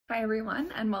Hi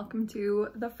everyone, and welcome to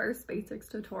the first basics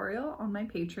tutorial on my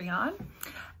Patreon.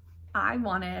 I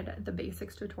wanted the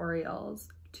basics tutorials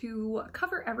to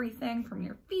cover everything from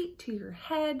your feet to your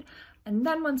head, and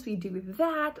then once we do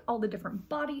that, all the different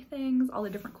body things, all the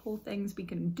different cool things we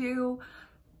can do,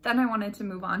 then I wanted to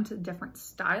move on to different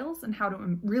styles and how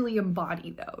to really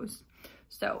embody those.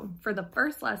 So for the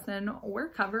first lesson, we're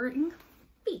covering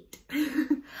feet,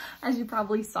 as you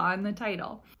probably saw in the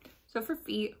title. So for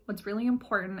feet, what's really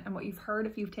important and what you've heard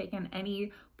if you've taken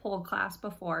any pole class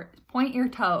before is point your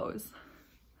toes.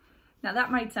 Now that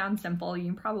might sound simple,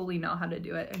 you probably know how to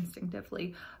do it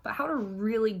instinctively, but how to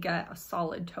really get a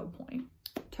solid toe point.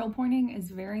 Toe pointing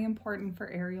is very important for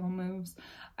aerial moves.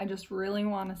 I just really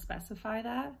want to specify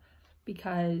that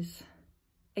because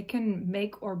it can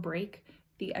make or break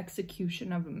the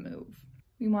execution of a move.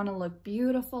 We want to look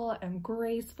beautiful and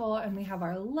graceful, and we have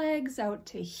our legs out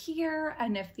to here,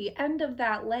 and if the end of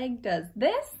that leg does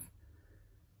this,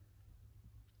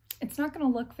 it's not going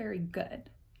to look very good.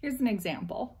 Here's an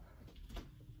example.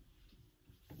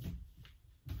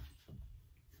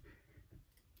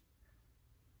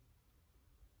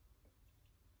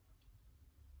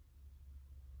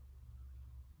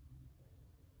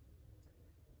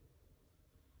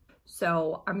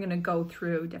 So I'm gonna go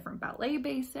through different ballet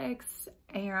basics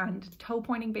and toe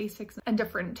pointing basics and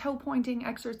different toe pointing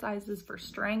exercises for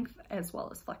strength as well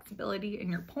as flexibility in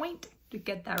your point to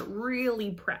get that really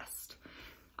pressed.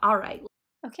 All right.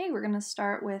 Okay, we're gonna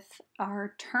start with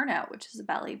our turnout, which is a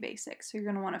ballet basic. So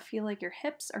you're gonna wanna feel like your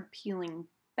hips are peeling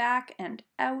back and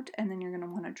out, and then you're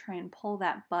gonna wanna try and pull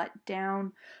that butt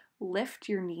down, lift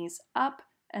your knees up,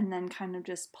 and then kind of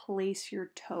just place your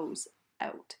toes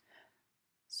out.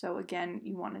 So again,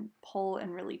 you want to pull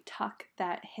and really tuck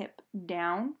that hip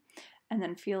down and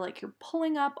then feel like you're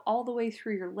pulling up all the way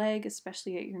through your leg,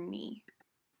 especially at your knee.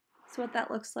 So what that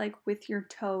looks like with your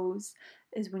toes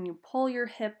is when you pull your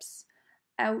hips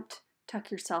out,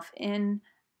 tuck yourself in,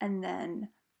 and then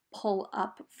pull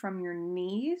up from your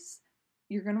knees,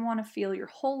 you're going to want to feel your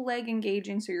whole leg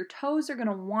engaging. So your toes are going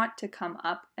to want to come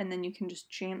up, and then you can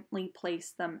just gently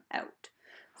place them out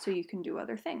so you can do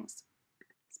other things.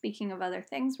 Speaking of other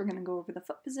things, we're going to go over the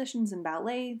foot positions in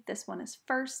ballet. This one is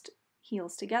first,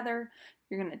 heels together.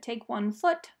 You're going to take one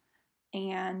foot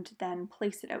and then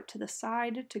place it out to the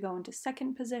side to go into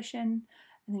second position.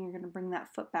 And then you're going to bring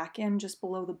that foot back in just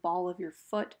below the ball of your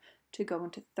foot to go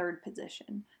into third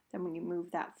position. Then when you move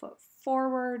that foot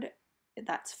forward,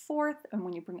 that's fourth. And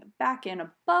when you bring it back in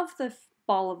above the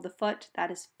ball of the foot, that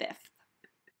is fifth.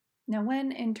 Now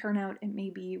when in turnout, it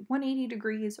may be 180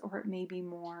 degrees or it may be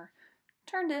more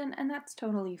turned in, and that's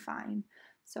totally fine.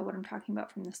 So what I'm talking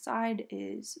about from the side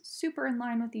is super in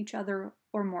line with each other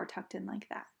or more tucked in like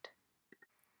that.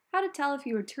 How to tell if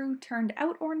you are true turned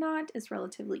out or not is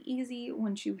relatively easy.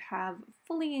 Once you have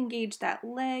fully engaged that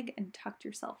leg and tucked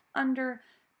yourself under,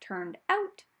 turned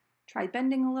out, try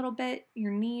bending a little bit.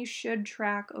 Your knees should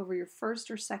track over your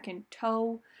first or second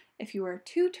toe. If you are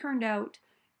too turned out,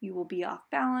 you will be off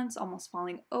balance, almost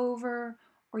falling over,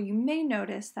 or you may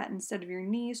notice that instead of your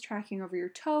knees tracking over your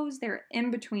toes, they're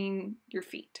in between your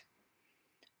feet.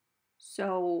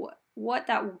 So what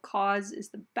that will cause is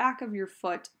the back of your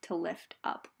foot to lift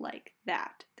up like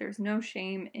that. There's no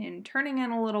shame in turning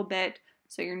in a little bit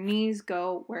so your knees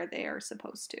go where they are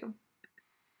supposed to.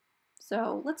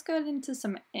 So let's go into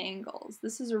some angles.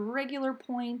 This is a regular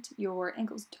point. Your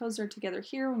ankles and toes are together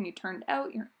here. When you turned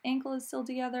out, your ankle is still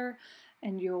together,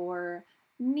 and your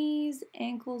knees,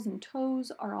 ankles, and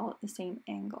toes are all at the same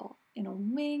angle. In a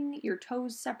wing, your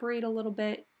toes separate a little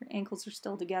bit, your ankles are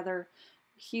still together,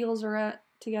 your heels are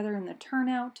together in the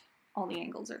turnout, all the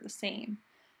angles are the same.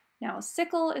 Now a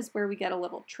sickle is where we get a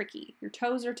little tricky. Your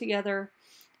toes are together,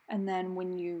 and then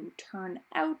when you turn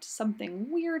out, something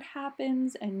weird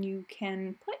happens and you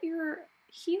can put your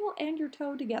heel and your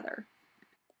toe together.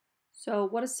 So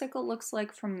what a sickle looks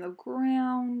like from the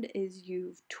ground is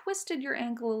you've twisted your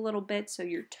ankle a little bit so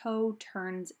your toe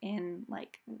turns in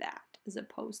like that as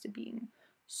opposed to being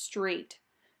straight.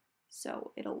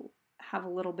 So it'll have a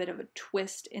little bit of a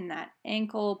twist in that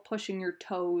ankle, pushing your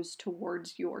toes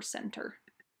towards your center.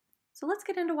 So let's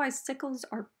get into why sickles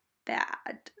are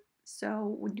bad.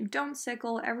 So when you don't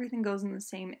sickle, everything goes in the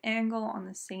same angle on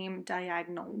the same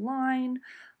diagonal line,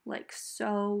 like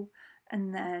so,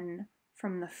 and then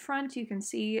from the front, you can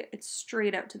see it's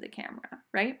straight out to the camera,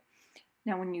 right?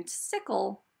 Now, when you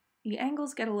sickle, the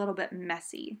angles get a little bit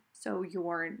messy. So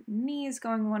your knee is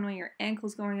going one way, your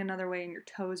ankle's going another way, and your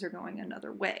toes are going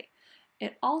another way.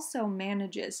 It also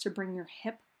manages to bring your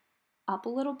hip up a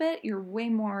little bit. You're way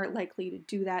more likely to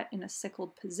do that in a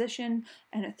sickled position,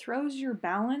 and it throws your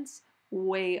balance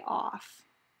way off.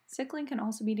 Sickling can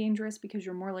also be dangerous because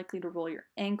you're more likely to roll your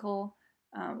ankle.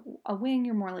 A wing,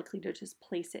 you're more likely to just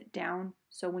place it down.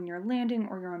 So when you're landing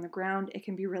or you're on the ground, it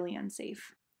can be really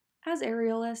unsafe. As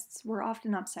aerialists, we're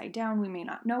often upside down. We may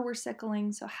not know we're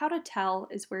sickling. So how to tell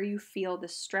is where you feel the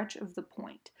stretch of the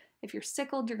point. If you're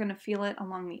sickled, you're going to feel it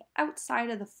along the outside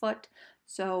of the foot.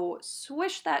 So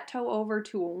swish that toe over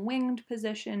to a winged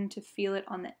position to feel it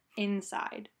on the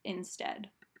inside instead.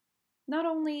 Not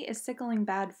only is sickling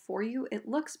bad for you, it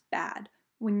looks bad.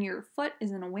 When your foot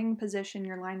is in a wing position,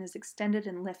 your line is extended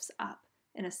and lifts up.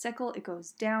 In a sickle, it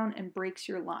goes down and breaks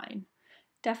your line.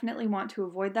 Definitely want to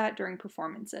avoid that during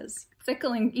performances.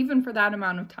 Sickling, even for that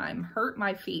amount of time, hurt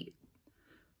my feet.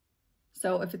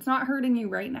 So if it's not hurting you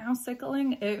right now,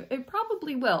 sickling, it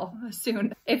probably will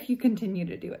soon if you continue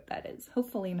to do it, that is.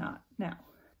 Hopefully not now.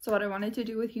 So what I wanted to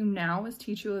do with you now is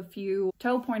teach you a few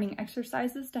toe pointing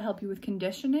exercises to help you with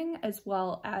conditioning, as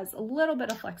well as a little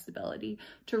bit of flexibility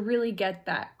to really get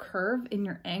that curve in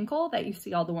your ankle that you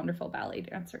see all the wonderful ballet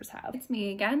dancers have. It's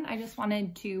me again. I just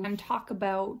wanted to talk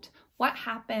about what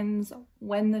happens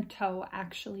when the toe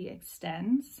actually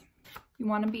extends. You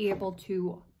want to be able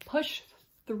to push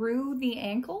through the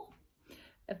ankle.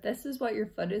 If this is what your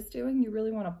foot is doing, you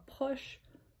really want to push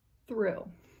through.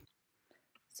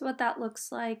 So what that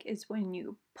looks like is when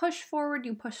you push forward,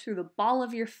 you push through the ball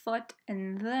of your foot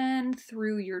and then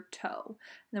through your toe. And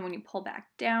then when you pull back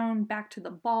down, back to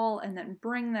the ball, and then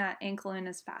bring that ankle in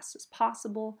as fast as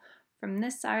possible. From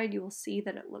this side, you will see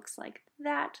that it looks like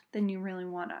that. Then you really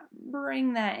want to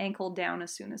bring that ankle down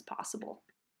as soon as possible.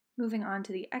 Moving on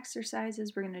to the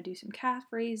exercises, we're going to do some calf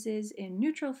raises in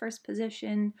neutral first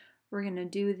position. We're going to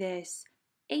do this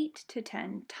 8 to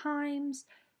 10 times.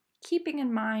 Keeping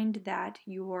in mind that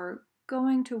you're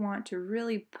going to want to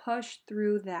really push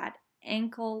through that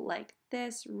ankle like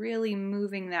this, really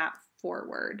moving that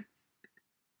forward.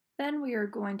 Then we are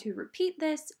going to repeat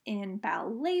this in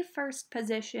ballet first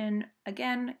position,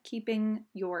 again, keeping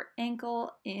your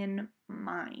ankle in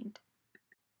mind.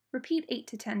 Repeat 8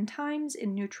 to 10 times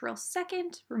in neutral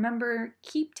second. Remember,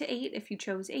 keep to 8 if you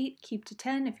chose 8, keep to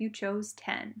 10 if you chose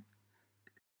 10.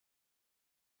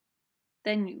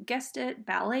 Then you guessed it,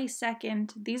 ballet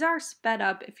second. These are sped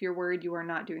up. If you're worried you are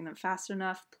not doing them fast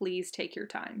enough, please take your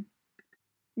time.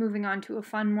 Moving on to a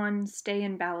fun one, stay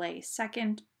in ballet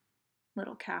second.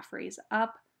 Little calf raise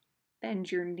up,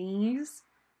 bend your knees,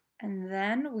 and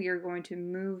then we are going to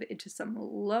move into some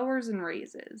lowers and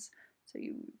raises. So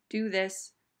you do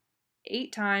this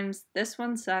 8 times. This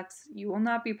one sucks. You will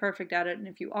not be perfect at it, and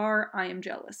if you are, I am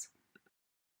jealous.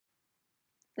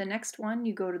 The next one,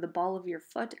 you go to the ball of your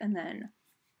foot and then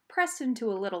press into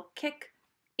a little kick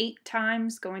 8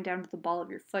 times, going down to the ball of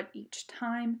your foot each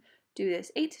time. Do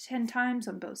this 8 to 10 times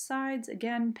on both sides.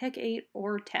 Again, pick 8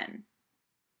 or 10.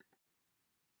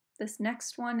 This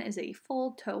next one is a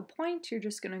full toe point. You're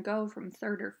just going to go from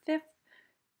 3rd or 5th.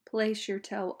 Place your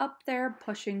toe up there,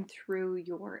 pushing through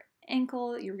your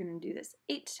ankle. You're going to do this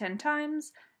 8 to 10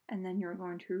 times, and then you're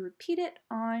going to repeat it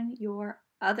on your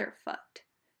other foot.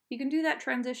 You can do that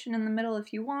transition in the middle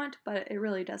if you want, but it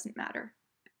really doesn't matter.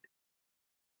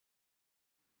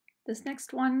 This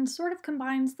next one sort of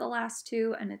combines the last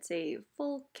two, and it's a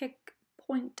full kick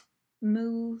point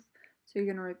move. So you're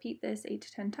going to repeat this 8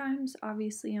 to 10 times,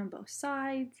 obviously on both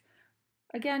sides.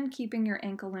 Again, keeping your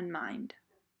ankle in mind.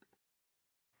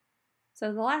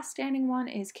 So the last standing one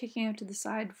is kicking out to the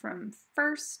side from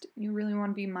first. You really want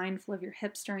to be mindful of your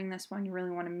hips during this one. You really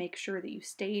want to make sure that you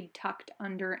stayed tucked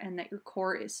under and that your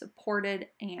core is supported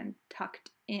and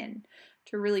tucked in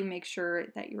to really make sure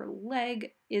that your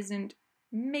leg isn't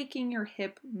making your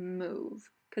hip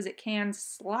move, because it can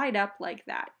slide up like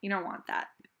that. You don't want that.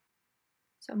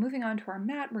 So moving on to our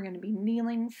mat, we're going to be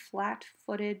kneeling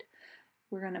flat-footed.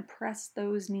 We're going to press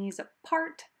those knees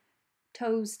apart.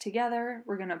 Toes together.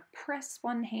 We're going to press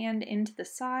one hand into the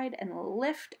side and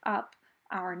lift up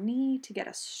our knee to get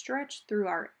a stretch through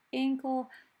our ankle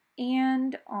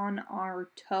and on our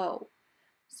toe.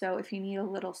 So if you need a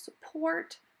little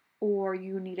support or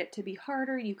you need it to be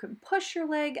harder, you can push your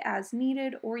leg as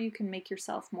needed, or you can make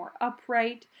yourself more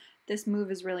upright. This move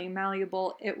is really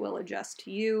malleable. It will adjust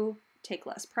to you. Take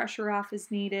less pressure off as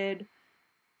needed.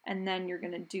 And then you're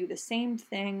going to do the same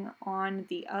thing on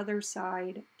the other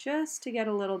side just to get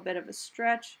a little bit of a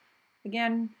stretch.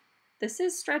 Again, this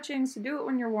is stretching, so do it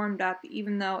when you're warmed up,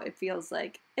 even though it feels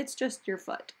like it's just your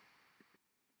foot.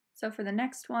 So for the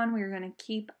next one, we're going to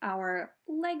keep our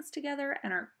legs together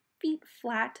and our feet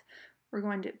flat. We're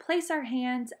going to place our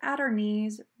hands at our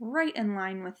knees, right in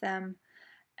line with them.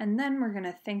 And then we're going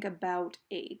to think about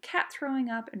a cat throwing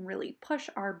up and really push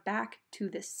our back to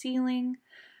the ceiling.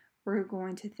 we're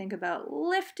going to think about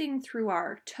lifting through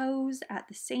our toes at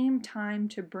the same time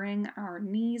to bring our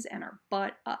knees and our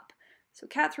butt up. So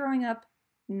cat throwing up,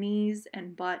 knees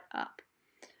and butt up.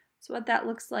 So what that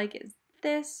looks like is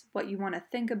this. What you want to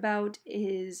think about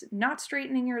is not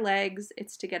straightening your legs.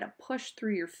 It's to get a push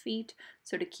through your feet,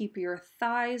 so to keep your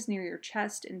thighs near your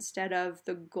chest instead of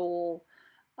the goal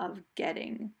of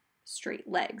getting straight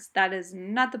legs. That is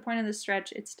not the point of the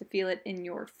stretch. It's to feel it in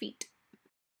your feet.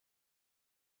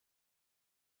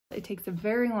 It takes a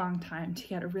very long time to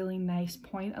get a really nice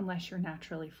point unless you're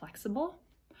naturally flexible.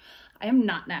 I am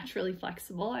not naturally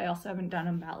flexible. I also haven't done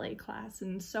a ballet class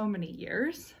in so many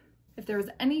years. If there was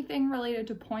anything related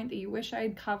to point that you wish I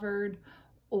had covered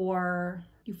or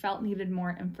you felt needed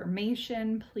more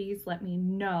information, please let me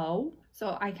know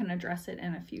so I can address it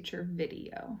in a future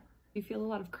video. If you feel a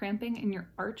lot of cramping in your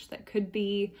arch, that could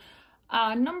be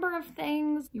a number of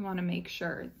things. You want to make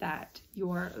sure that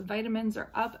your vitamins are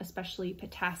up, especially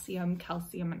potassium,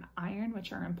 calcium, and iron,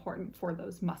 which are important for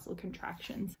those muscle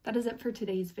contractions. That is it for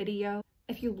today's video.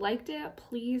 If you liked it,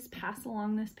 please pass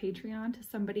along this Patreon to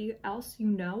somebody else you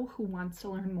know who wants to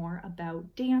learn more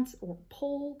about dance or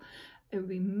pole. It would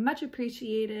be much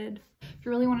appreciated. If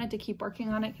you really wanted to keep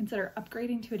working on it, consider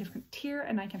upgrading to a different tier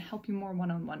and I can help you more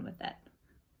one-on-one with it.